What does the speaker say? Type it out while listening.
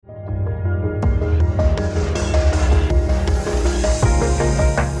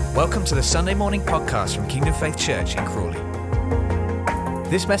Welcome to the Sunday morning podcast from Kingdom Faith Church in Crawley.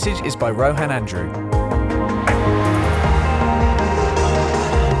 This message is by Rohan Andrew.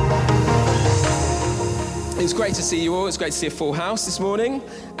 It's great to see you all. It's great to see a full house this morning.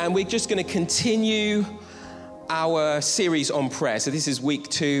 And we're just going to continue our series on prayer. So this is week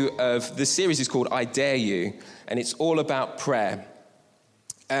 2 of the series is called I Dare You. And it's all about prayer.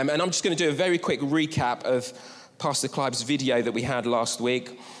 And I'm just going to do a very quick recap of Pastor Clive's video that we had last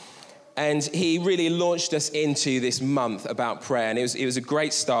week. And he really launched us into this month about prayer. And it was a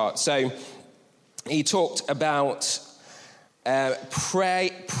great start. So he talked about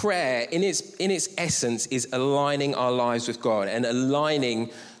prayer in its essence is aligning our lives with God and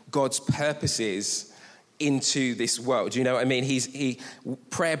aligning God's purposes into this world. You know what I mean?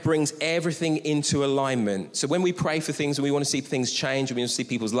 Prayer brings everything into alignment. So when we pray for things and we want to see things change, and we want to see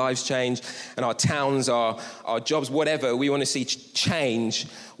people's lives change, and our towns, our jobs, whatever, we want to see change,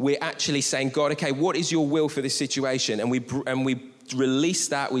 we're actually saying, God, okay, what is your will for this situation? And we release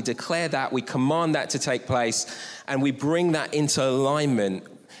that, we declare that, we command that to take place, and we bring that into alignment.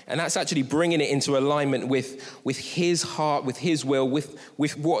 And that's actually bringing it into alignment with his heart, with his will, with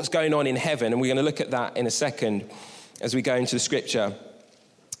what's going on in heaven. And we're going to look at that in a second as we go into the scripture.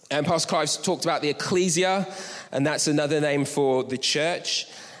 And Pastor Clive talked about the ecclesia, and that's another name for the church.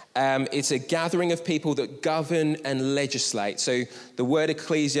 It's a gathering of people that govern and legislate. So the word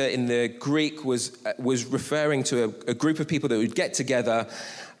ecclesia in the Greek was referring to a group of people that would get together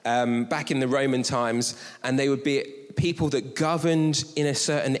back in the Roman times, and they would be people that governed in a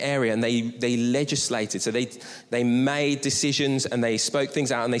certain area, and they legislated. So they made decisions and they spoke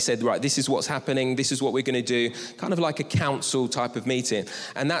things out, and they said, right, this is what's happening, this is what we're going to do, kind of like a council type of meeting.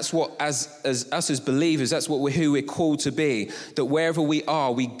 And that's what, as us as believers, that's who we're called to be. That wherever we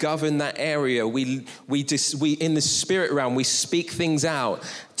are, we govern that area. We in the spirit realm, we speak things out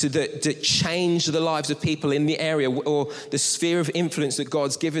to change the lives of people in the area or the sphere of influence that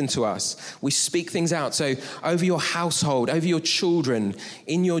God's given to us. We speak things out. So over your household, over your children,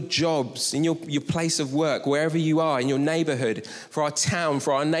 in your jobs, in your place of work, wherever you are, in your neighborhood, for our town,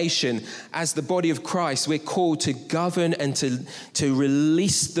 for our nation, as the body of Christ, we're called to govern and to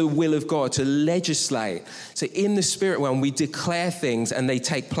release the will of God, to legislate. So in the spirit realm, we declare things and they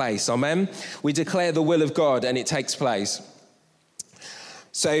take place. Amen? We declare the will of God and it takes place.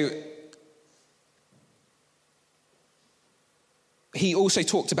 So he also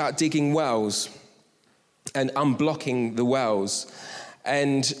talked about digging wells and unblocking the wells.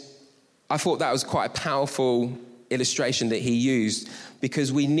 And I thought that was quite a powerful illustration that he used,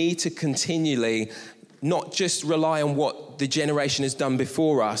 because we need to continually not just rely on what the generation has done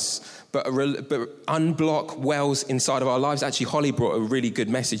before us, but unblock wells inside of our lives. Actually, Holly brought a really good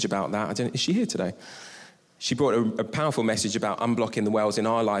message about that. Is she here today? She brought a powerful message about unblocking the wells in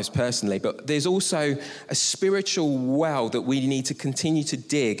our lives personally. But there's also a spiritual well that we need to continue to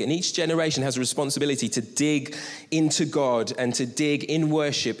dig. And each generation has a responsibility to dig into God and to dig in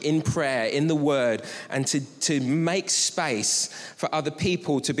worship, in prayer, in the word, and to make space for other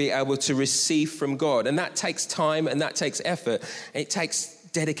people to be able to receive from God. And that takes time and that takes effort. And it takes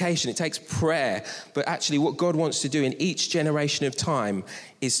dedication, it takes prayer. But actually what God wants to do in each generation of time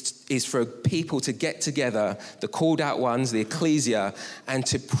is for people to get together, the called out ones, the ecclesia, and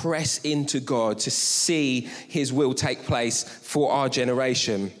to press into God, to see his will take place for our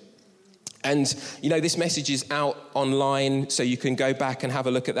generation. And, you know, this message is out online, so you can go back and have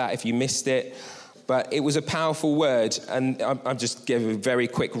a look at that if you missed it. But it was a powerful word, and I'm just giving a very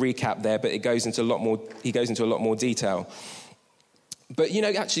quick recap there, but he goes into a lot more detail. But, you know,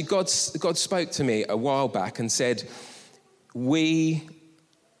 actually God spoke to me a while back and said, we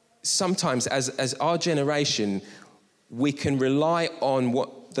sometimes, as our generation, we can rely on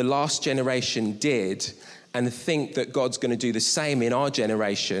what the last generation did and think that God's going to do the same in our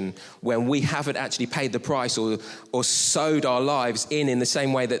generation when we haven't actually paid the price or sowed our lives in the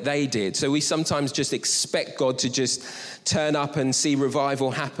same way that they did. So we sometimes just expect God to just turn up and see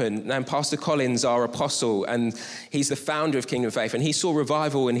revival happen. And Pastor Collins, our apostle, and he's the founder of Kingdom Faith, and he saw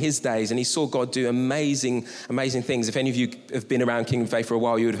revival in his days, and he saw God do amazing, amazing things. If any of you have been around Kingdom Faith for a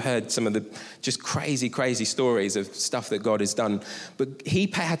while, you would have heard some of the just crazy, crazy stories of stuff that God has done. But he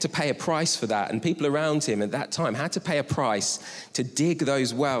had to pay a price for that, and people around him them at that time had to pay a price to dig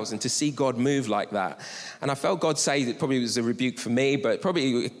those wells and to see God move like that. And I felt God say that probably was a rebuke for me, but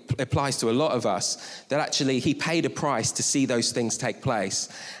probably applies to a lot of us, that actually he paid a price to see those things take place.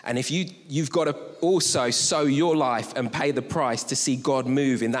 And if you've got to also sow your life and pay the price to see God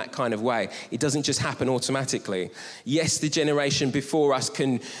move in that kind of way. It doesn't just happen automatically. Yes, the generation before us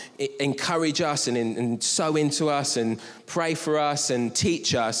can encourage us and sow into us and pray for us and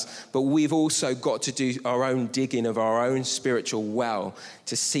teach us, but we've also got to do our own digging of our own spiritual well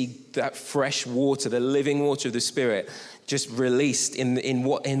to see that fresh water, the living water of the Spirit, just released in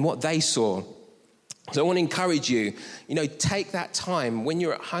what they saw. So I want to encourage you, take that time when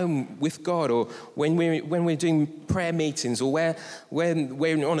you're at home with God, or when we're doing prayer meetings, or when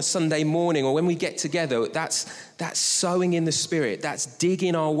we're on a Sunday morning, or when we get together. That's sowing in the Spirit. That's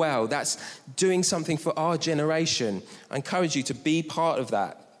digging our well. That's doing something for our generation. I encourage you to be part of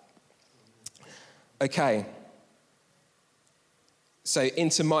that. Okay. So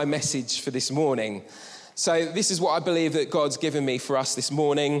into my message for this morning. So this is what I believe that God's given me for us this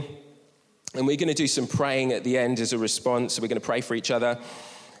morning. And we're going to do some praying at the end as a response. So we're going to pray for each other.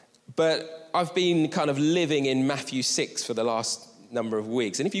 But I've been kind of living in Matthew 6 for the last number of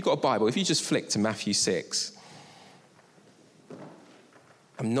weeks. And if you've got a Bible, if you just flick to Matthew 6.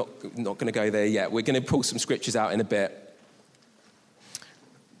 I'm not going to go there yet. We're going to pull some scriptures out in a bit.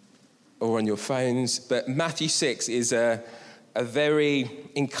 Or on your phones. But Matthew 6 is a very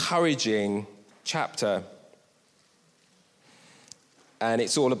encouraging chapter. And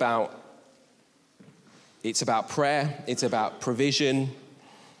it's all about prayer, it's about provision.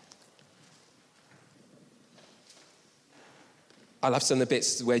 I love some of the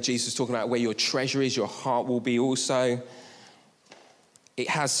bits where Jesus is talking about where your treasure is, your heart will be also. It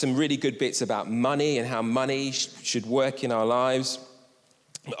has some really good bits about money and how money should work in our lives.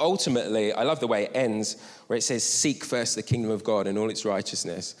 But ultimately, I love the way it ends, where it says, seek first the kingdom of God and all its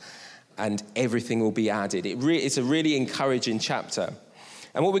righteousness, and everything will be added. It's a really encouraging chapter.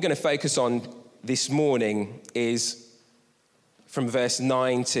 And what we're going to focus on this morning is from verse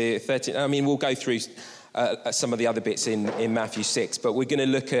 9 to 13. I mean, we'll go through some of the other bits in Matthew 6, but we're going to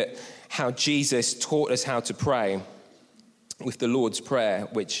look at how Jesus taught us how to pray with the Lord's Prayer,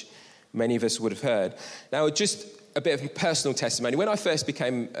 which many of us would have heard. Now, just a bit of personal testimony. When I first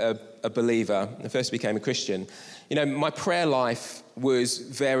became a believer, I first became a Christian, my prayer life was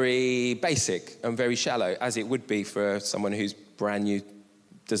very basic and very shallow, as it would be for someone who's brand new,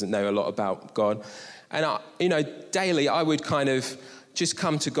 doesn't know a lot about God. And, daily I would kind of just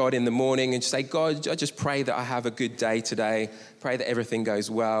come to God in the morning and say, God, I just pray that I have a good day today. Pray that everything goes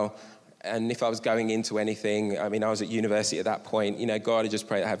well. And if I was going into anything, I was at university at that point, God, I just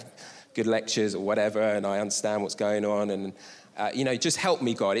pray that I have good lectures or whatever, and I understand what's going on. And, just help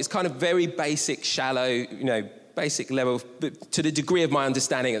me, God. It's kind of very basic, shallow, basic level, but to the degree of my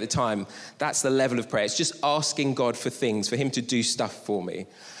understanding at the time, that's the level of prayer. It's just asking God for things, for him to do stuff for me.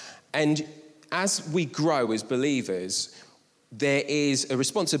 And as we grow as believers, there is a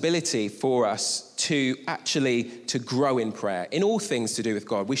responsibility for us to grow in prayer. In all things to do with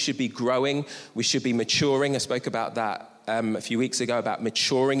God, we should be growing, we should be maturing. I spoke about that a few weeks ago, about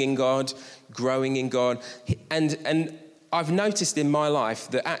maturing in God, growing in God. And I've noticed in my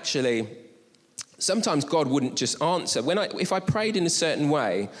life that actually sometimes God wouldn't just answer. If I prayed in a certain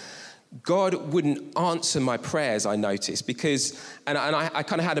way, God wouldn't answer my prayers, I noticed, because, and I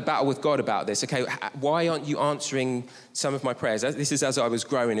kind of had a battle with God about this. Okay, why aren't you answering some of my prayers? This is as I was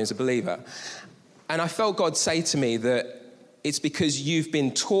growing as a believer. And I felt God say to me that it's because you've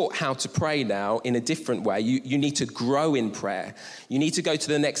been taught how to pray now in a different way. You need to grow in prayer. You need to go to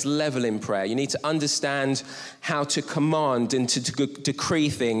the next level in prayer. You need to understand how to command and to decree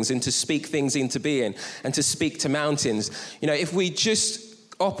things and to speak things into being and to speak to mountains. If we just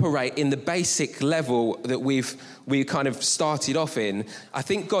operate in the basic level that we kind of started off in, I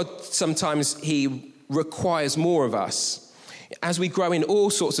think God sometimes he requires more of us. As we grow in all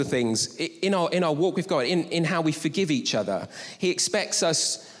sorts of things, in our walk with God, in how we forgive each other, he expects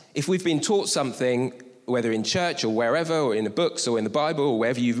us, if we've been taught something, whether in church or wherever, or in the books or in the Bible, or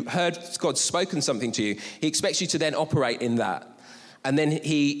wherever you've heard God's spoken something to you, he expects you to then operate in that. And then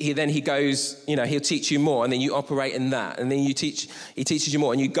he goes, he'll teach you more, and then you operate in that, and then he teaches you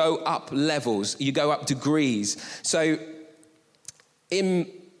more, and you go up levels, you go up degrees. So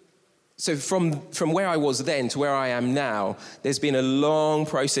So from where I was then to where I am now, there's been a long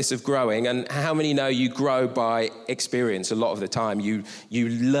process of growing. And how many know you grow by experience a lot of the time? You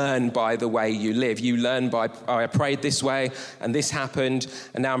learn by the way you live. You learn by, I prayed this way and this happened,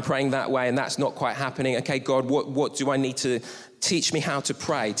 and now I'm praying that way and that's not quite happening. Okay, God, what do I need to teach me how to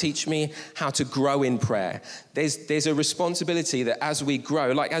pray? Teach me how to grow in prayer. There's a responsibility that as we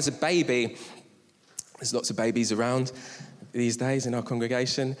grow, like as a baby, there's lots of babies around these days in our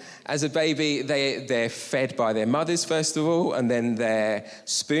congregation. As a baby, they're fed by their mothers, first of all, and then they're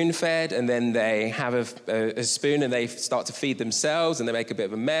spoon-fed, and then they have a spoon and they start to feed themselves, and they make a bit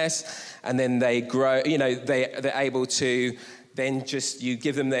of a mess, and then they grow, they're able to then you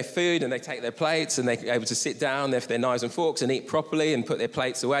give them their food and they take their plates and they're able to sit down with their knives and forks and eat properly and put their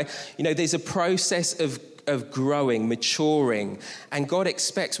plates away. There's a process of growing, maturing. And God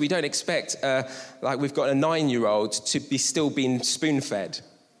expects, we don't expect, like we've got a 9-year-old to be still being spoon-fed.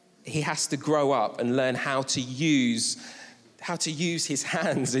 He has to grow up and learn how to use his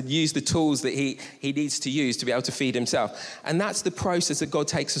hands and use the tools that he needs to use to be able to feed himself. And that's the process that God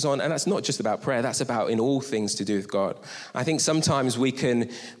takes us on. And that's not just about prayer, that's about in all things to do with God. I think sometimes we can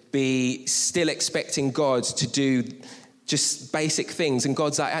be still expecting God to do just basic things, and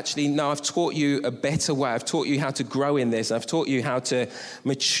God's like, actually, no, I've taught you a better way. I've taught you how to grow in this. I've taught you how to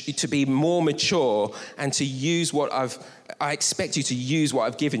be more mature and to use I expect you to use what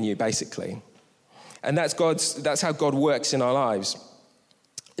I've given you, basically. And that's how God works in our lives.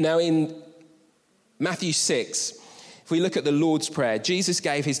 Now, in Matthew 6, if we look at the Lord's Prayer, Jesus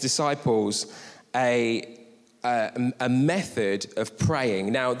gave his disciples a method of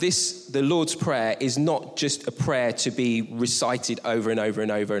praying. Now, the Lord's Prayer is not just a prayer to be recited over and over and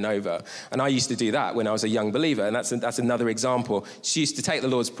over and over. And I used to do that when I was a young believer, and that's another example. She used to take the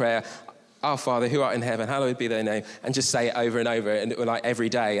Lord's Prayer, Our Father, who art in heaven, hallowed be thy name, and just say it over and over, and like every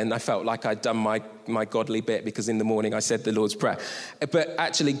day. And I felt like I'd done my godly bit because in the morning I said the Lord's Prayer. But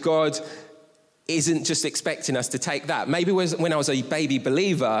actually, God isn't just expecting us to take that. Maybe when I was a baby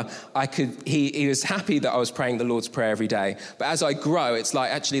believer, he was happy that I was praying the Lord's Prayer every day. But as I grow, it's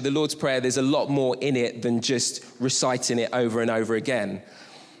like actually the Lord's Prayer, there's a lot more in it than just reciting it over and over again.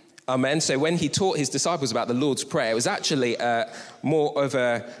 Amen. So when he taught his disciples about the Lord's Prayer, it was actually more of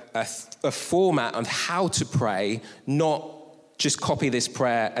a format of how to pray, not just copy this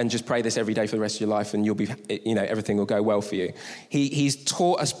prayer and just pray this every day for the rest of your life and you'll be, everything will go well for you. He's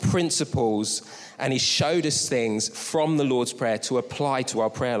taught us principles and he's showed us things from the Lord's Prayer to apply to our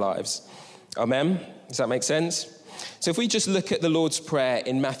prayer lives. Amen? Does that make sense? So if we just look at the Lord's Prayer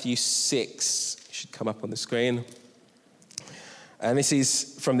in Matthew 6, it should come up on the screen. And this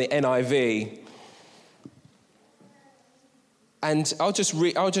is from the NIV. And I'll just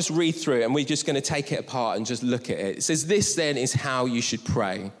read through it, and we're just going to take it apart and just look at it. It says, "This then is how you should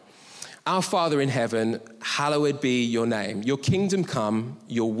pray. Our Father in heaven, hallowed be your name. Your kingdom come,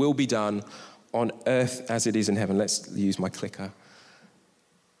 your will be done on earth as it is in heaven." Let's use my clicker.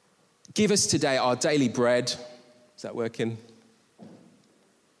 "Give us today our daily bread." Is that working?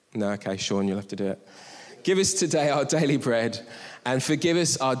 No, okay, Sean, you'll have to do it. "Give us today our daily bread, and forgive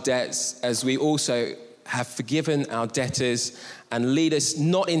us our debts as we also have forgiven our debtors, and lead us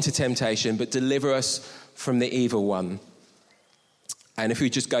not into temptation, but deliver us from the evil one." And if we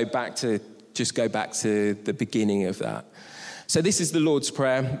just go back to the beginning of that. So this is the Lord's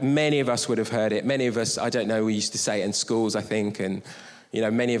Prayer. Many of us would have heard it. Many of us, I don't know, we used to say it in schools, I think, and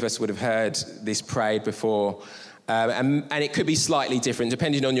many of us would have heard this prayed before. And it could be slightly different,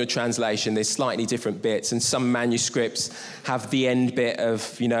 depending on your translation. There's slightly different bits, and some manuscripts have the end bit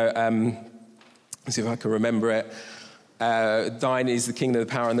of, let's see if I can remember it. "Thine is the kingdom, the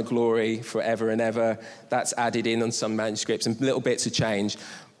power, and the glory forever and ever." That's added in on some manuscripts, and little bits of change.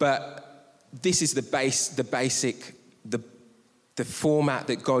 But this is the basic, the format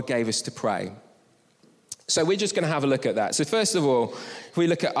that God gave us to pray. So we're just going to have a look at that. So first of all, if we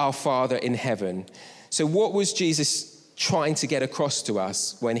look at our Father in heaven. So what was Jesus trying to get across to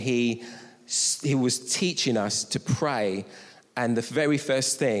us when he was teaching us to pray? And the very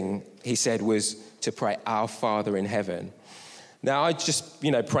first thing he said was to pray, "Our Father in heaven." Now, I just,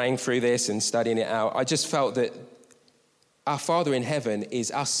 praying through this and studying it out, I just felt that our Father in heaven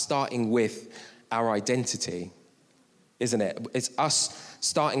is us starting with our identity, isn't it? It's us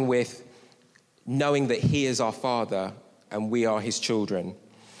starting with knowing that he is our Father and we are his children.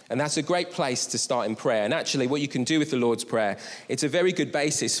 And that's a great place to start in prayer. And actually, what you can do with the Lord's Prayer, it's a very good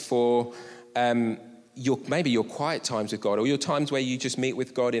basis for maybe your quiet times with God, or your times where you just meet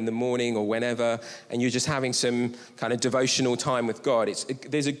with God in the morning or whenever, and you're just having some kind of devotional time with God.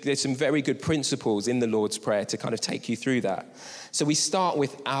 There's some very good principles in the Lord's Prayer to kind of take you through that. So we start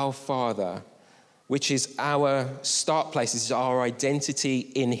with Our Father, which is our start place. This is our identity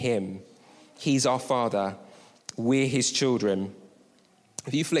in him. He's our Father. We're his children.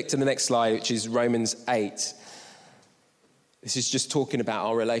 If you flick to the next slide, which is Romans 8, this is just talking about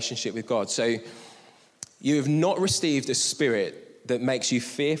our relationship with God. So you have not received a spirit that makes you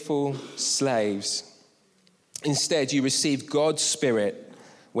fearful slaves. Instead, you received God's Spirit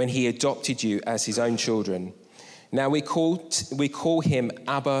when he adopted you as his own children. Now we call him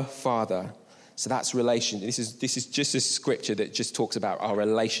Abba, Father. So that's relation. This is just a scripture that just talks about our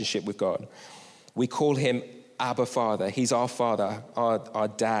relationship with God. We call him Abba, Father. He's our Father, our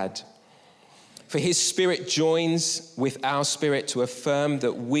Dad. For his Spirit joins with our spirit to affirm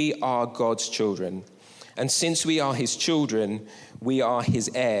that we are God's children. And since we are his children, we are his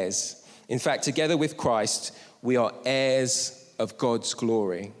heirs. In fact, together with Christ, we are heirs of God's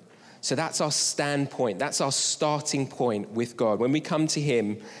glory. So that's our standpoint. That's our starting point with God. When we come to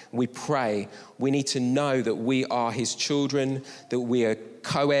him, we pray. We need to know that we are his children, that we are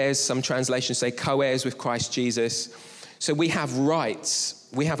co-heirs. Some translations say co-heirs with Christ Jesus. So we have rights.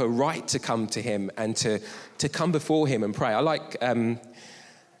 We have a right to come to him and to come before him and pray. I like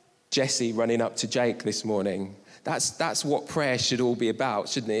Jesse running up to Jake this morning. That's what prayer should all be about,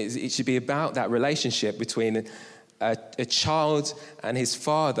 shouldn't it? It should be about that relationship between a child and his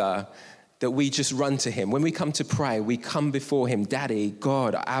father, that we just run to him. When we come to pray, we come before him. Daddy,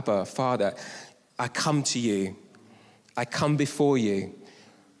 God, Abba, Father, I come to you. I come before you.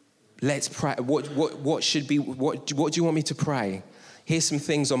 Let's pray. What should be? What do you want me to pray? Here's some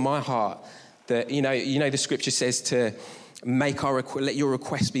things on my heart that you know. The scripture says to let your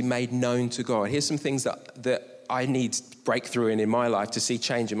request be made known to God. Here's some things that I need breakthrough in my life, to see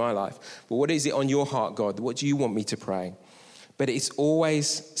change in my life. But what is it on your heart, God? What do you want me to pray? But it always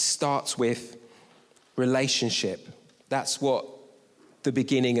starts with relationship. That's what the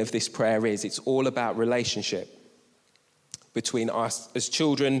beginning of this prayer is. It's all about relationship between us as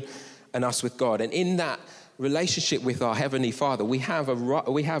children and us with God. And in that relationship with our Heavenly Father, we have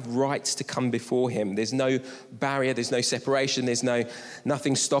rights to come before him. There's no barrier, there's no separation, there's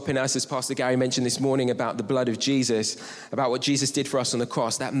nothing stopping us, as Pastor Gary mentioned this morning about the blood of Jesus, about what Jesus did for us on the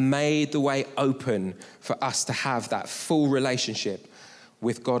cross. That made the way open for us to have that full relationship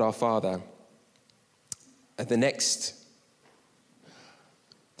with God our Father. And the next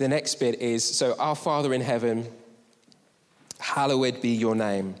bit is, so our Father in heaven, hallowed be your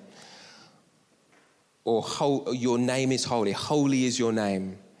name. Or your name is holy. Holy is your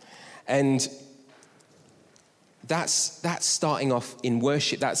name. And that's starting off in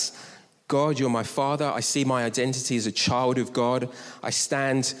worship. That's, God, you're my Father. I see my identity as a child of God. I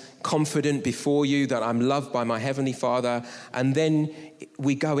stand confident before you that I'm loved by my Heavenly Father. And then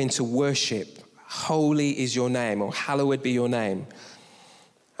we go into worship. Holy is your name, or hallowed be your name.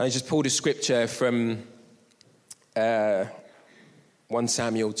 I just pulled a scripture from 1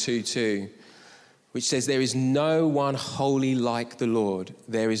 Samuel 2:2. Which says, there is no one holy like the Lord.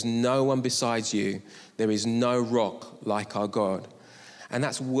 There is no one besides you. There is no rock like our God. And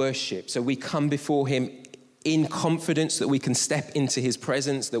that's worship. So we come before him in confidence that we can step into his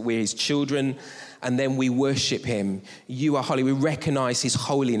presence, that we're his children, and then we worship him. You are holy. We recognize his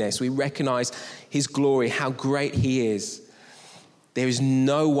holiness. We recognize his glory, how great he is. There is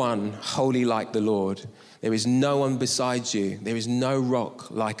no one holy like the Lord. There is no one besides you. There is no rock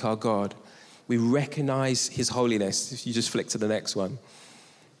like our God. We recognize his holiness. If you just flick to the next one.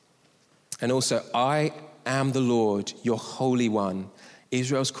 And also, I am the Lord, your Holy One,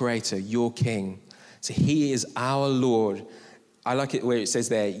 Israel's creator, your King. So he is our Lord. I like it where it says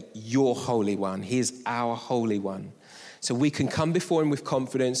there, your Holy One. He is our Holy One. So we can come before him with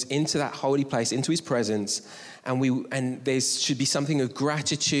confidence into that holy place, into his presence. And there should be something of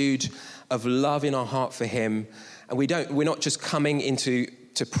gratitude, of love in our heart for him. And we're not just coming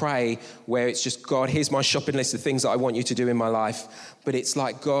to pray where it's just, God, here's my shopping list of things that I want you to do in my life. But it's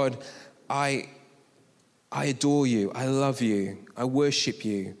like, God, I adore you. I love you. I worship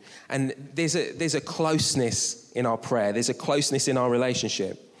you. And there's a closeness in our prayer. There's a closeness in our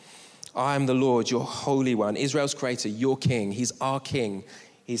relationship. I am the Lord, your Holy One, Israel's creator, your King. He's our King.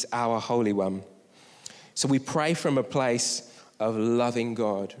 He's our Holy One. So we pray from a place of loving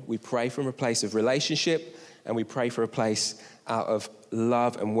God. We pray from a place of relationship, and we pray for a place out of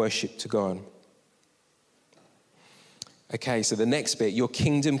love and worship to God. Okay, so the next bit, your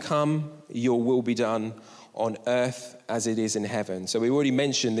kingdom come, your will be done on earth as it is in heaven. So we already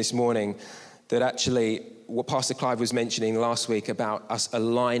mentioned this morning that actually what Pastor Clive was mentioning last week about us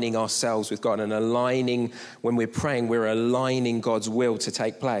aligning ourselves with God and aligning, when we're praying, we're aligning God's will to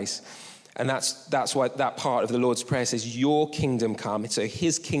take place. And that's why that part of the Lord's Prayer says, your kingdom come. So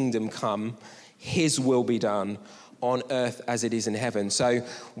his kingdom come, his will be done on earth as it is in heaven. So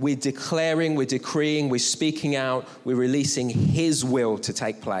we're declaring, we're decreeing, we're speaking out, we're releasing his will to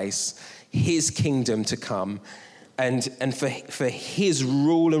take place, his kingdom to come, and for his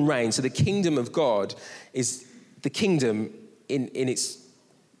rule and reign. So the kingdom of God is the kingdom in its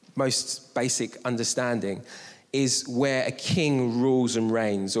most basic understanding is where a king rules and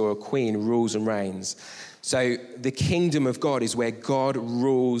reigns, or a queen rules and reigns. So the kingdom of God is where God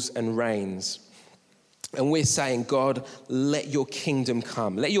rules and reigns. And we're saying, God, let your kingdom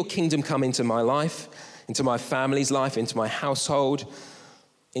come. Let your kingdom come into my life, into my family's life, into my household,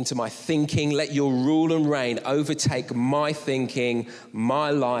 into my thinking. Let your rule and reign overtake my thinking, my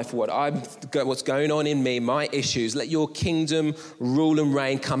life, what's going on in me, my issues. Let your kingdom rule and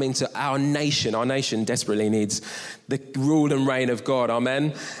reign come into our nation. Our nation desperately needs the rule and reign of God.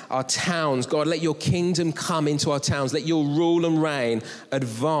 Amen. Our towns, God, let your kingdom come into our towns. Let your rule and reign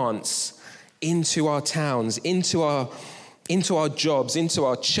advance into our towns, into our jobs, into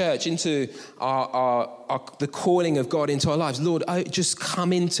our church, into the calling of God into our lives. Lord, just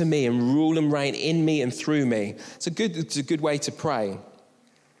come into me and rule and reign in me and through me. It's a good way to pray,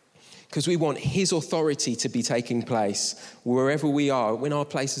 because we want his authority to be taking place wherever we are, in our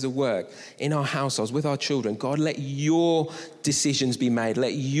places of work, in our households, with our children. God, let your decisions be made.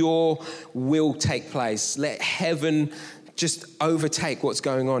 Let your will take place. Let heaven just overtake what's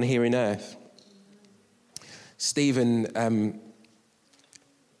going on here in earth. Stephen,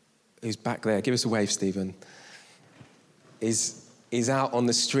 who's back there, give us a wave, Stephen, is out on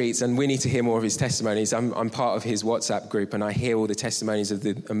the streets, and we need to hear more of his testimonies. I'm part of his WhatsApp group, and I hear all the testimonies of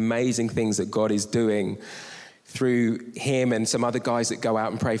the amazing things that God is doing through him and some other guys that go out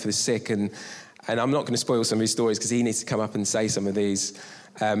and pray for the sick. And I'm not going to spoil some of his stories because he needs to come up and say some of these.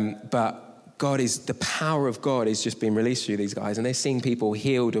 But the power of God is just being released through these guys, and they're seeing people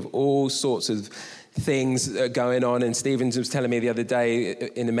healed of all sorts of things going on. And Stephen was telling me the other day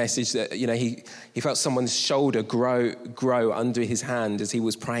in a message that, he felt someone's shoulder grow under his hand as he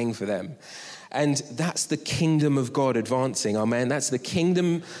was praying for them. And that's the kingdom of God advancing. Amen. That's the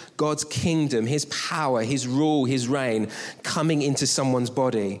kingdom, God's kingdom, his power, his rule, his reign coming into someone's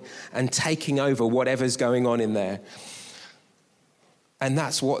body and taking over whatever's going on in there. And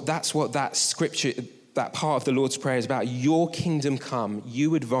that's what that scripture, that part of the Lord's Prayer is about. Your kingdom come,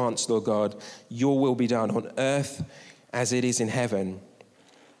 you advance, Lord God, your will be done on earth as it is in heaven.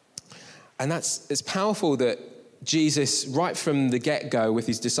 And it's powerful that Jesus, right from the get-go with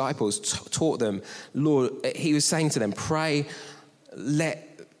his disciples, taught them, Lord, he was saying to them, pray,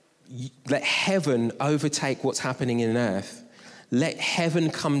 let heaven overtake what's happening in earth. Let heaven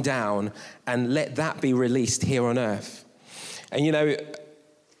come down and let that be released here on earth. And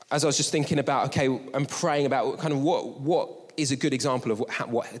as I was just thinking about, okay, I'm praying about kind of what is a good example of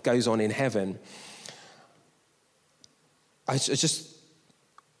what goes on in heaven. I just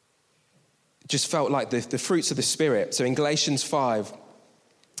felt like the fruits of the Spirit. So in Galatians 5,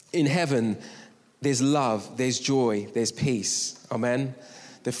 in heaven, there's love, there's joy, there's peace. Amen.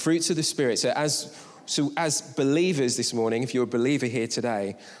 The fruits of the Spirit. So as believers this morning, if you're a believer here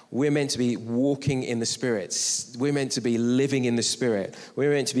today, we're meant to be walking in the Spirit. We're meant to be living in the Spirit.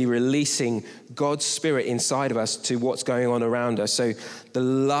 We're meant to be releasing God's Spirit inside of us to what's going on around us. So the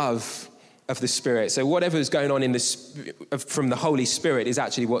love of the Spirit. So whatever's going on from the Holy Spirit is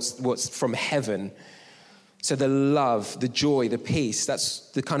actually what's from heaven. So the love, the joy, the peace,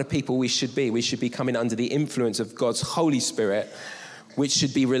 that's the kind of people we should be. We should be coming under the influence of God's Holy Spirit, which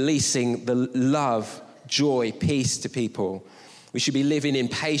should be releasing the love, joy, peace to people. We should be living in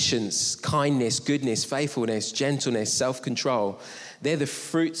patience, kindness, goodness, faithfulness, gentleness, self-control. They're the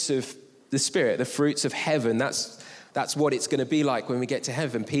fruits of the Spirit, the fruits of heaven. That's what it's going to be like when we get to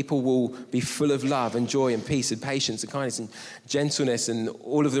heaven. People will be full of love and joy and peace and patience and kindness and gentleness and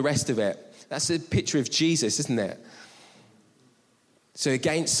all of the rest of it. That's a picture of Jesus, isn't it? So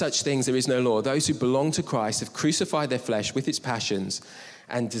against such things there is no law. Those who belong to Christ have crucified their flesh with its passions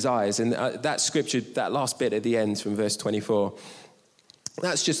and desires. And that scripture, that last bit at the end from verse 24,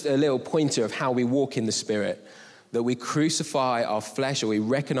 that's just a little pointer of how we walk in the Spirit, that we crucify our flesh, or we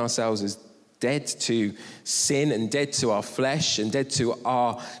reckon ourselves as dead to sin and dead to our flesh and dead to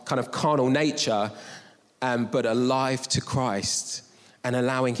our kind of carnal nature, but alive to Christ and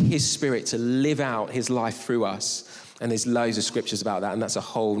allowing his Spirit to live out his life through us. And there's loads of scriptures about that, and that's a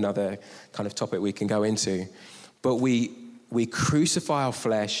whole nother kind of topic we can go into. But we crucify our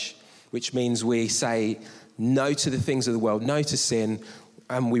flesh, which means we say no to the things of the world, no to sin,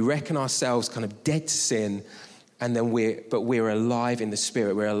 and we reckon ourselves kind of dead to sin, and then we're alive in the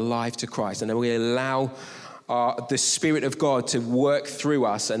Spirit. We're alive to Christ, and then we allow the Spirit of God to work through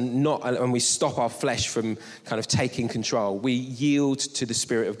us, and we stop our flesh from kind of taking control. We yield to the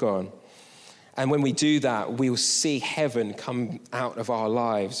Spirit of God. And when we do that, we'll see heaven come out of our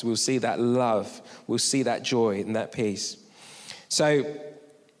lives. We'll see that love. We'll see that joy and that peace. So,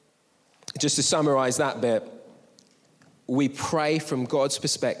 just to summarize that bit, we pray from God's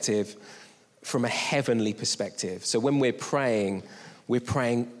perspective, from a heavenly perspective. So when we're praying,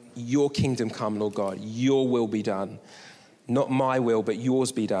 your kingdom come, Lord God. Your will be done. Not my will, but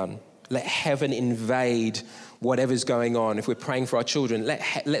yours be done. Let heaven invade whatever's going on. If we're praying for our children,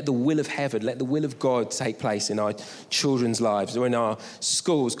 let the will of heaven, let the will of God take place in our children's lives or in our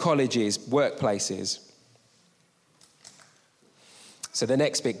schools, colleges, workplaces. So the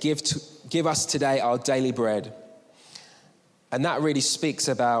next bit, give us today our daily bread. And that really speaks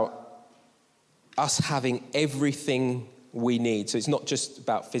about us having everything we need. So it's not just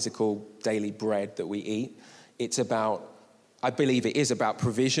about physical daily bread that we eat. It's about, I believe it is about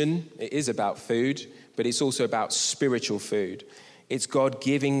provision. It is about food, but it's also about spiritual food. It's God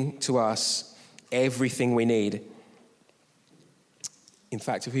giving to us everything we need. In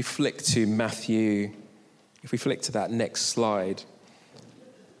fact, if we flick to Matthew, if we flick to that next slide,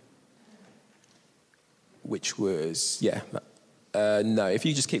 which was, if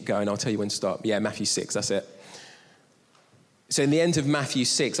you just keep going, I'll tell you when to stop. Yeah, Matthew 6, that's it. So in the end of Matthew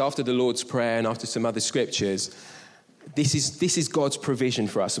 6, after the Lord's Prayer and after some other scriptures, this is God's provision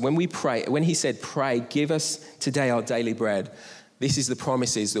for us. When we pray, when he said, pray, give us today our daily bread, this is the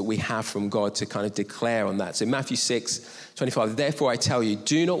promises that we have from God to kind of declare on that. So Matthew 6:25, therefore I tell you,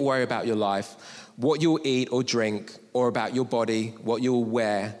 do not worry about your life, what you'll eat or drink, or about your body, what you'll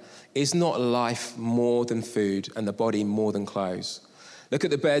wear. Is not life more than food and the body more than clothes? Look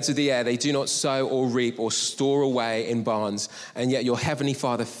at the birds of the air. They do not sow or reap or store away in barns, and yet your heavenly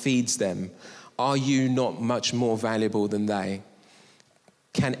Father feeds them. Are you not much more valuable than they?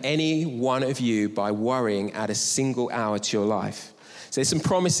 Can any one of you, by worrying, add a single hour to your life? So there's some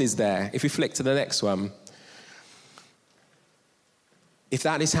promises there. If we flick to the next one. If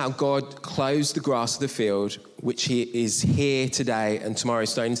that is how God clothes the grass of the field, which he is here today and tomorrow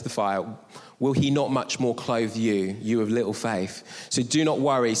is thrown into the fire, will he not much more clothe you, you of little faith? So do not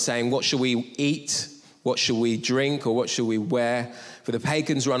worry, saying, what shall we eat? What shall we drink? Or what shall we wear? For the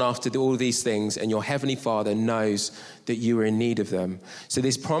pagans run after all these things, and your heavenly Father knows that you are in need of them. So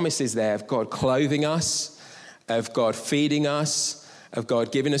there's promises there of God clothing us, of God feeding us, of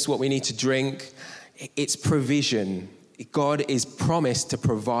God giving us what we need to drink. It's provision. God is promised to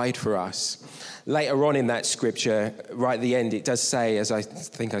provide for us. Later on in that scripture, right at the end, it does say, as I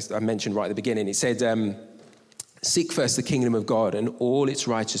think I mentioned right at the beginning, it said, seek first the kingdom of God and all its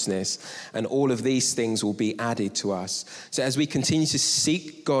righteousness, and all of these things will be added to us. So as we continue to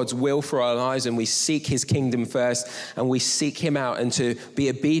seek God's will for our lives, and we seek his kingdom first, and we seek him out and to be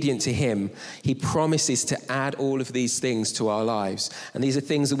obedient to him, he promises to add all of these things to our lives. And these are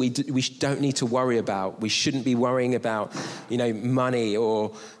things that we don't need to worry about. We shouldn't be worrying about, money or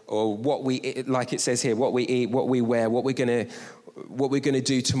what we, like it says here, what we eat, what we wear, what we're going to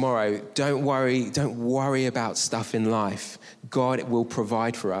do tomorrow. Don't worry about stuff in life. God will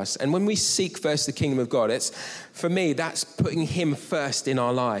provide for us. And when we seek first the kingdom of God, for me, that's putting him first in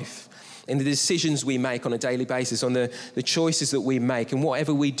our life, in the decisions we make on a daily basis, on the choices that we make, and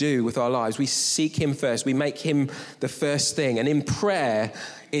whatever we do with our lives, we seek him first. We make him the first thing. And in prayer,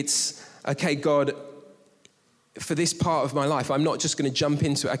 it's, okay, God, for this part of my life, I'm not just going to jump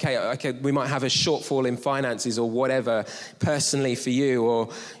into, okay, we might have a shortfall in finances or whatever personally for you, or,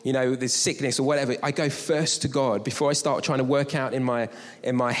 there's sickness or whatever. I go first to God before I start trying to work out in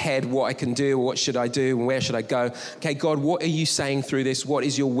my head what I can do, or what should I do, and where should I go. Okay, God, what are you saying through this? What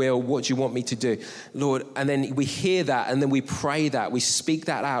is your will? What do you want me to do? Lord, and then we hear that, and then we pray that. We speak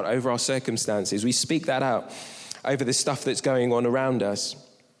that out over our circumstances. We speak that out over the stuff that's going on around us.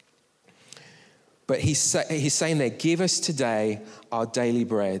 But he's saying there, give us today our daily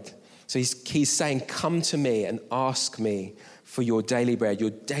bread. So he's saying, come to me and ask me for your daily bread,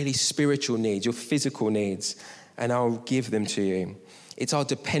 your daily spiritual needs, your physical needs, and I'll give them to you. It's our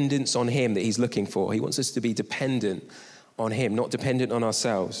dependence on him that he's looking for. He wants us to be dependent on him, not dependent on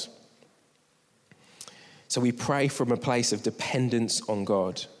ourselves. So we pray from a place of dependence on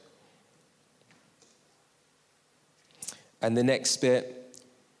God. And the next bit,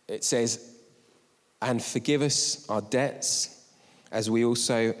 it says, and forgive us our debts, as we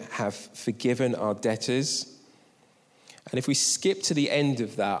also have forgiven our debtors. And if we skip to the end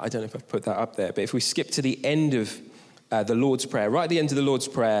of that, I don't know if I've put that up there, but if we skip to the end of the Lord's Prayer, right at the end of the Lord's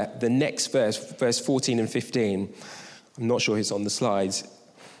Prayer, the next verse 14 and 15, I'm not sure it's on the slides,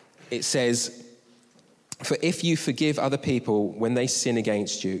 it says, "For if you forgive other people when they sin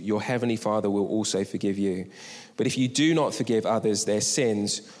against you, your heavenly Father will also forgive you. But if you do not forgive others their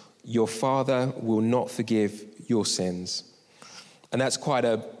sins, your Father will not forgive your sins." And that's quite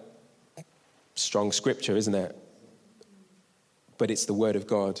a strong scripture, isn't it? But it's the word of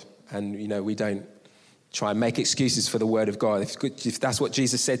God. And, we don't try and make excuses for the word of God. If that's what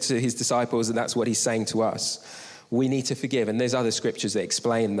Jesus said to his disciples and that's what he's saying to us, we need to forgive. And there's other scriptures that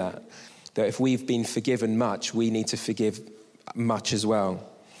explain that if we've been forgiven much, we need to forgive much as well.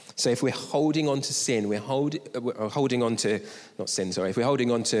 So if we're holding on to sin, we're holding on to, not sin, sorry, if we're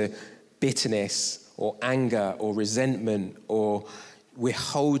holding on to bitterness or anger or resentment, or we're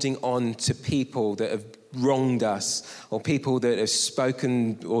holding on to people that have wronged us or people that have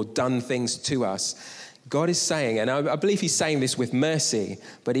spoken or done things to us, God is saying, and I believe he's saying this with mercy,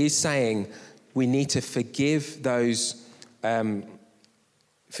 but he's saying we need to forgive those,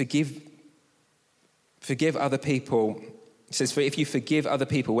 forgive other people. It says, "For if you forgive other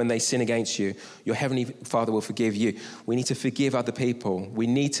people when they sin against you, your heavenly Father will forgive you." We need to forgive other people. We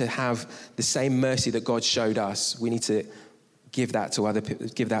need to have the same mercy that God showed us. We need to give that to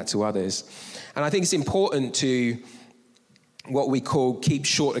others. And I think it's important to what we call keep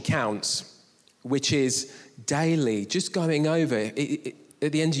short accounts, which is daily, just going over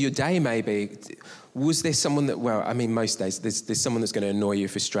at the end of your day maybe. Was there someone that, most days, there's someone that's going to annoy you,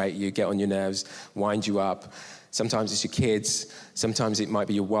 frustrate you, get on your nerves, wind you up. Sometimes it's your kids. Sometimes it might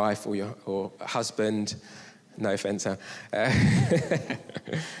be your wife or your husband. No offense, huh?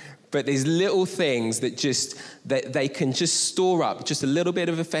 But there's little things that they can just store up, just a little bit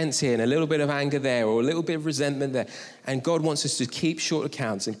of offense here and a little bit of anger there or a little bit of resentment there. And God wants us to keep short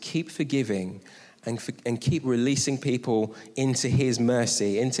accounts and keep forgiving and keep releasing people into his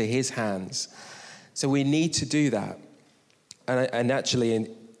mercy, into his hands. So we need to do that. And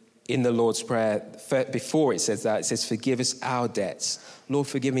actually in the Lord's Prayer, before it says that, it says, "Forgive us our debts. Lord,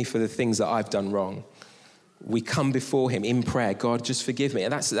 forgive me for the things that I've done wrong." We come before him in prayer. God, just forgive me.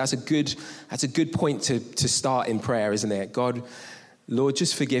 And that's a good point to start in prayer, isn't it? God, Lord,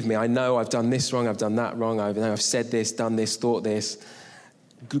 just forgive me. I know I've done this wrong. I've done that wrong. I know I've said this, done this, thought this.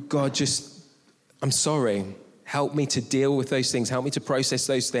 God, I'm sorry. Help me to deal with those things. Help me to process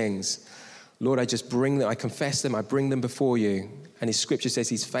those things. Lord, I just bring them. I confess them. I bring them before you. And his scripture says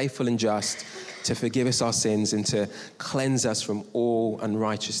he's faithful and just to forgive us our sins and to cleanse us from all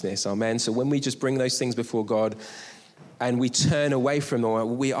unrighteousness. Amen. So when we just bring those things before God and we turn away from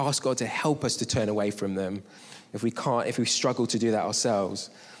them, we ask God to help us to turn away from them. If we struggle to do that ourselves,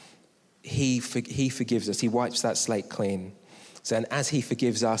 he forgives us. He wipes that slate clean. So, and as he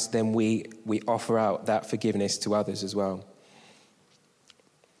forgives us, then we offer out that forgiveness to others as well.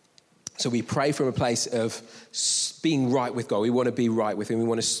 So we pray from a place of being right with God. We want to be right with him. We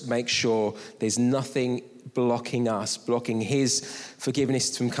want to make sure there's nothing blocking us, blocking his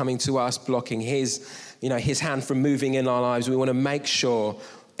forgiveness from coming to us, blocking his hand from moving in our lives. We want to make sure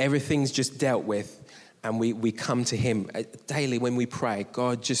everything's just dealt with, and we come to him daily when we pray.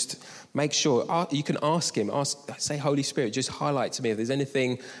 God, just make sure. You can ask him. Say, Holy Spirit, just highlight to me if there's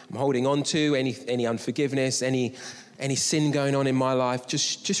anything I'm holding on to, any unforgiveness, any sin going on in my life.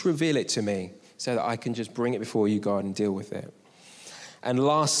 Just reveal it to me so that I can just bring it before you, God, and deal with it. And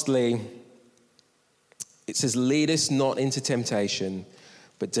lastly, it says, lead us not into temptation,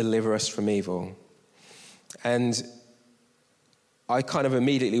 but deliver us from evil. And I kind of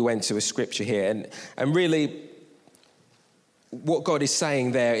immediately went to a scripture here. And really, what God is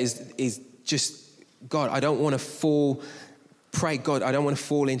saying there is just, God, I don't want to fall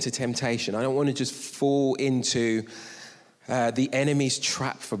into temptation. I don't want to just fall into the enemy's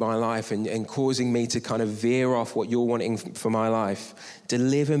trap for my life and causing me to kind of veer off what you're wanting for my life.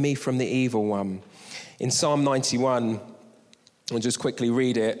 Deliver me from the evil one. In Psalm 91, I'll just quickly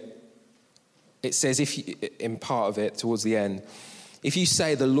read it. It says, in part of it towards the end, if you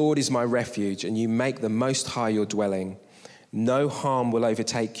say the Lord is my refuge and you make the Most High your dwelling, no harm will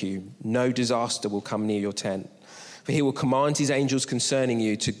overtake you, no disaster will come near your tent. For he will command his angels concerning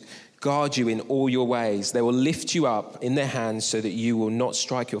you to guard you in all your ways. They will lift you up in their hands so that you will not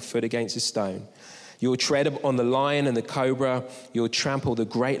strike your foot against a stone. You will tread on the lion and the cobra. You will trample the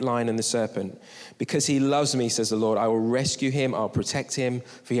great lion and the serpent. Because he loves me, says the Lord, I will rescue him. I'll protect him,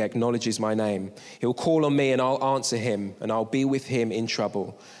 for he acknowledges my name. He'll call on me and I'll answer him, and I'll be with him in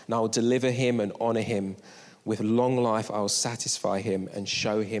trouble. And I'll deliver him and honor him. With long life, I will satisfy him and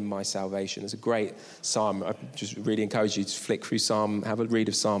show him my salvation. It's a great psalm. I just really encourage you to flick through have a read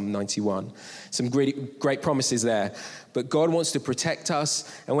of Psalm 91. Some great promises there. But God wants to protect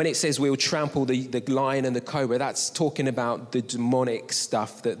us. And when it says we'll trample the lion and the cobra, that's talking about the demonic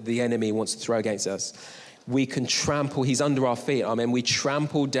stuff that the enemy wants to throw against us. We can trample, he's under our feet. Amen. We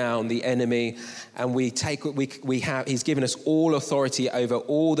trample down the enemy and he's given us all authority over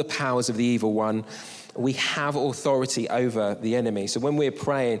all the powers of the evil one. We have authority over the enemy. So when we're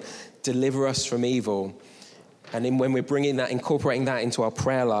praying, deliver us from evil, and then when we're incorporating that into our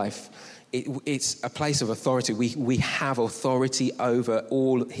prayer life, it's a place of authority. We have authority over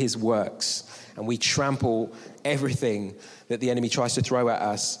all his works, and we trample everything that the enemy tries to throw at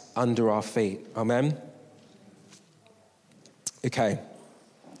us under our feet. Amen? Okay.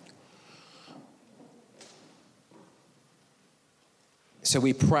 So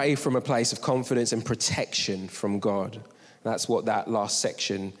we pray from a place of confidence and protection from God. That's what that last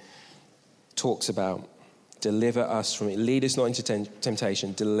section talks about. Deliver us from it. Lead us not into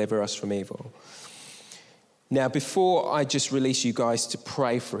temptation. Deliver us from evil. Now, before I just release you guys to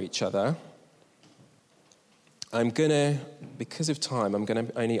pray for each other, because of time, I'm going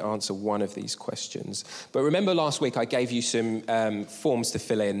to only answer one of these questions. But remember last week I gave you some forms to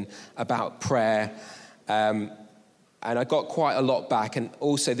fill in about prayer. And I got quite a lot back. And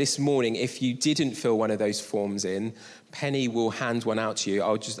also this morning, if you didn't fill one of those forms in, Penny will hand one out to you.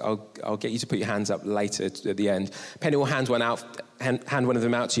 I'll get you to put your hands up later at the end. Penny will hand one of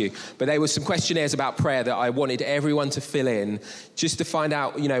them out to you. But there were some questionnaires about prayer that I wanted everyone to fill in, just to find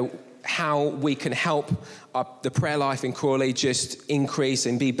out, how we can help the prayer life in Crawley just increase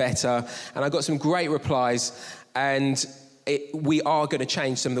and be better. And I got some great replies, and we are going to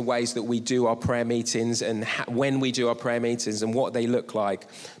change some of the ways that we do our prayer meetings and when we do our prayer meetings and what they look like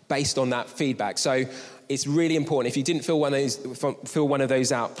based on that feedback. So it's really important. If you didn't fill one of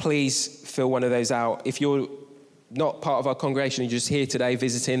those out, please fill one of those out. If you're not part of our congregation, you're just here today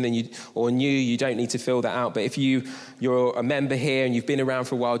visiting, you don't need to fill that out. But if you're a member here and you've been around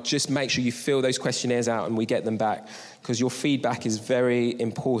for a while, just make sure you fill those questionnaires out and we get them back, because your feedback is very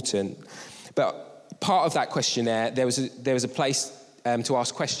important. But part of that questionnaire, there was a place to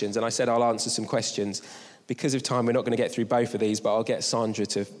ask questions, and I said I'll answer some questions. Because of time, we're not going to get through both of these, but I'll get Sandra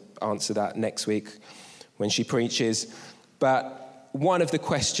to answer that next week when she preaches. But one of the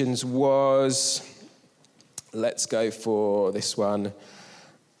questions was, let's go for this one.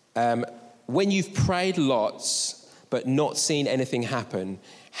 When you've prayed lots but not seen anything happen,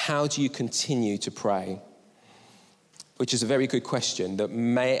 how do you continue to pray? Which is a very good question that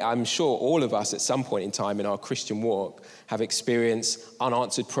I'm sure all of us at some point in time in our Christian walk have experienced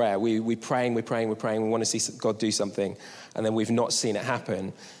unanswered prayer. We're praying, we want to see God do something, and then we've not seen it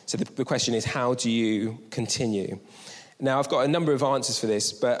happen. So the question is, how do you continue? Now, I've got a number of answers for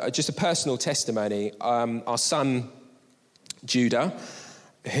this, but just a personal testimony. Our son, Judah,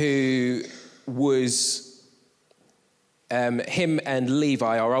 who was... him and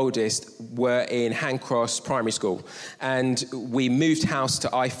Levi, our oldest, were in Handcross Primary School. And we moved house to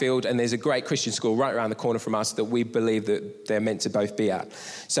Ifield, and there's a great Christian school right around the corner from us that we believe that they're meant to both be at.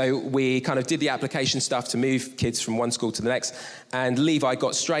 So we kind of did the application stuff to move kids from one school to the next. And Levi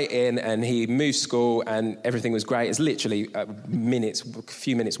got straight in, and he moved school, and everything was great. It's literally a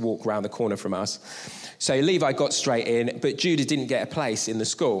few minutes walk around the corner from us. So Levi got straight in, but Judah didn't get a place in the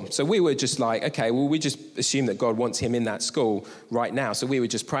school. So we were just like, okay, well, we just assume that God wants him in that school right now. So we were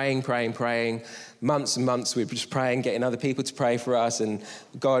just praying. Months and months we were just praying, getting other people to pray for us. And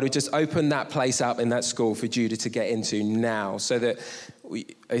God would just open that place up in that school for Judah to get into now. So that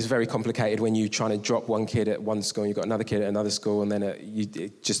it's very complicated when you're trying to drop one kid at one school and you've got another kid at another school, and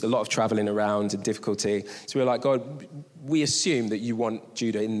then just a lot of traveling around and difficulty. So we were like, God, we assume that you want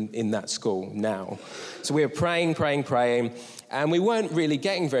Judah in that school now. So we were praying, and we weren't really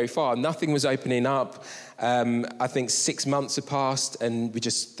getting very far. Nothing was opening up. I think 6 months had passed, and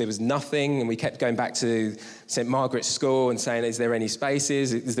there was nothing, and we kept going back to St. Margaret's School and saying, is there any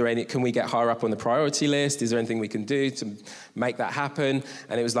spaces? Can we get higher up on the priority list? Is there anything we can do to make that happen?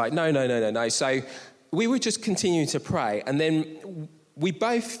 And it was like, no. So we were just continuing to pray, and then we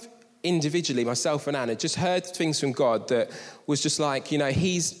both individually, myself and Anna, just heard things from God that was just like,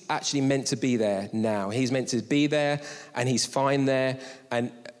 he's actually meant to be there now. He's meant to be there, and he's fine there,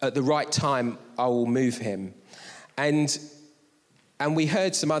 and at the right time, I will move him. And we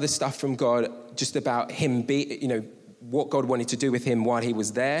heard some other stuff from God just about him what God wanted to do with him while he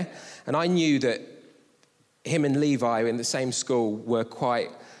was there. And I knew that him and Levi in the same school were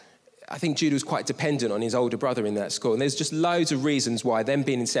quite I think Judah was quite dependent on his older brother in that school. And there's just loads of reasons why them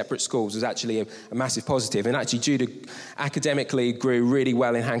being in separate schools was actually a massive positive. And actually, Judah academically grew really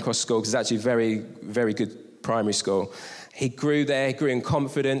well in Handcross School, because it's actually a very, very good primary school. He grew there, he grew in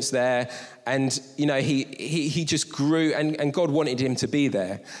confidence there. And, you know, he just grew, and God wanted him to be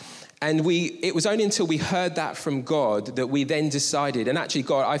there. And it was only until we heard that from God that we then decided, and actually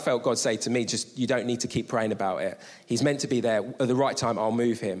I felt God say to me, just, you don't need to keep praying about it. He's meant to be there at the right time, I'll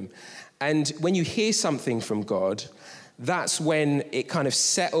move him. And when you hear something from God, that's when it kind of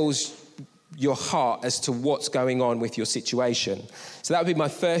settles your heart as to what's going on with your situation. So that would be my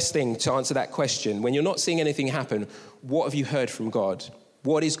first thing to answer that question. When you're not seeing anything happen, what have you heard from God?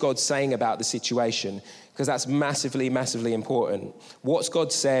 What is God saying about the situation? Because that's massively, massively important. What's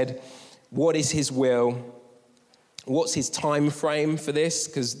God said? What is his will? What's his time frame for this?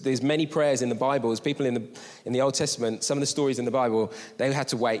 Because there's many prayers in the Bible. There's people in the Old Testament, some of the stories in the Bible, they had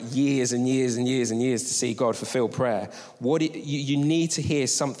to wait years and years and years and years to see God fulfill prayer. You need to hear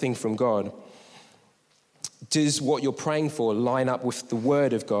something from God. Does what you're praying for line up with the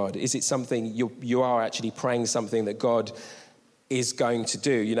word of God? Is it something you are actually praying something that God is going to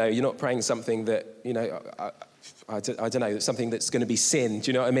do? You know, you're not praying something that, you know, I don't know, something that's going to be sin. Do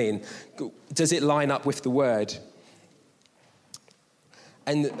you know what I mean? Does it line up with the word?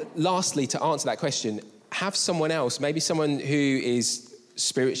 And lastly, to answer that question, have someone else, maybe someone who is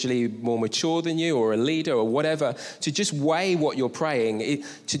spiritually more mature than you, or a leader or whatever, to just weigh what you're praying,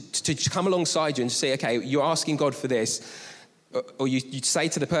 to come alongside you and say, okay, you're asking God for this. Or you say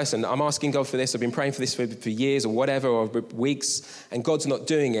to the person, I'm asking God for this, I've been praying for this for years or whatever, or weeks, and God's not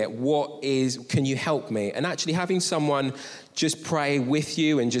doing it. Can you help me? And actually having someone just pray with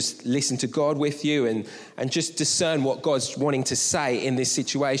you and just listen to God with you and just discern what God's wanting to say in this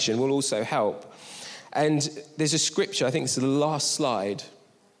situation will also help. And there's a scripture, I think it's the last slide,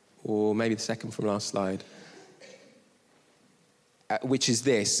 or maybe the second from last slide, which is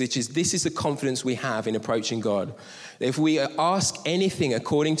this is the confidence we have in approaching God. If we ask anything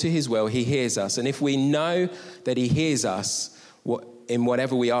according to his will, he hears us. And if we know that he hears us in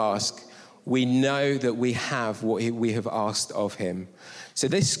whatever we ask, we know that we have what we have asked of him. So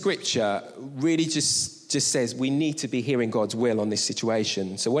this scripture really just says we need to be hearing God's will on this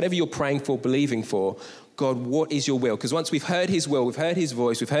situation. So whatever you're praying for, believing for, God, what is your will? Because once we've heard his will, we've heard his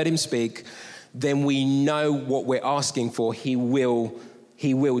voice, we've heard him speak, then we know what we're asking for. He will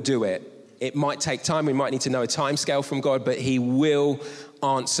do it. It might take time. We might need to know a time scale from God, but he will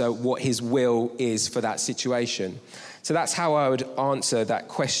answer what his will is for that situation. So that's how I would answer that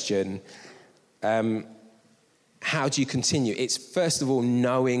question. How do you continue? It's first of all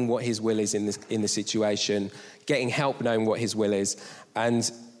knowing what his will is in the situation, getting help knowing what his will is,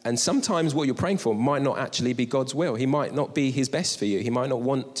 and sometimes what you're praying for might not actually be God's will. He might not be his best for you. He might not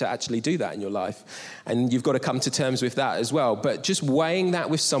want to actually do that in your life. And you've got to come to terms with that as well. But just weighing that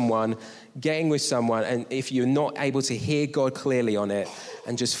with someone, getting with someone, and if you're not able to hear God clearly on it,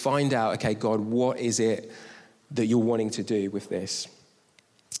 and just find out, okay, God, what is it that you're wanting to do with this?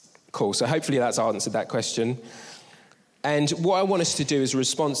 Cool. So hopefully that's answered that question. And what I want us to do as a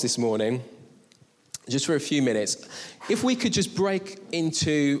response this morning, just for a few minutes, if we could just break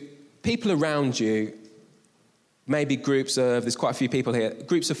into people around you, maybe there's quite a few people here,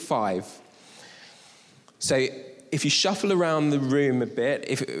 groups of 5. So if you shuffle around the room a bit,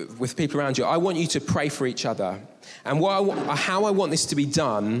 with people around you, I want you to pray for each other. And how I want this to be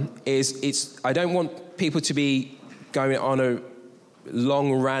done is, I don't want people to be going on a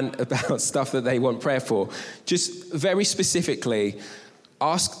long rant about stuff that they want prayer for. Just very specifically,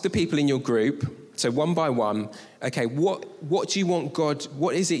 ask the people in your group, so one by one, okay, what do you want God,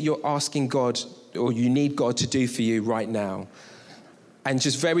 what is it you're asking God or you need God to do for you right now? And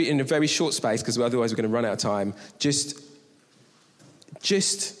just in a very short space, because otherwise we're going to run out of time, just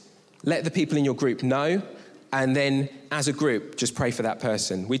let the people in your group know, and then as a group, just pray for that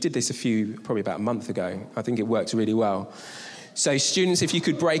person. We did this probably about a month ago. I think it worked really well. So students, if you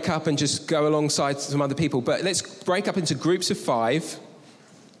could break up and just go alongside some other people, but let's break up into groups of 5.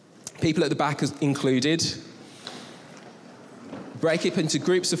 People at the back included. Break it into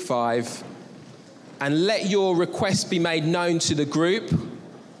groups of 5 and let your request be made known to the group.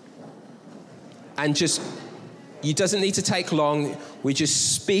 And it doesn't need to take long. We're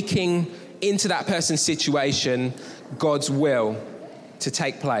just speaking into that person's situation, God's will to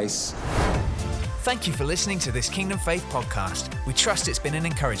take place. Thank you for listening to this Kingdom Faith podcast. We trust it's been an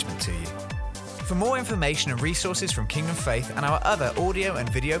encouragement to you. For more information and resources from Kingdom Faith and our other audio and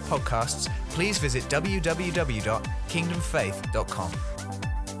video podcasts, please visit www.kingdomfaith.com.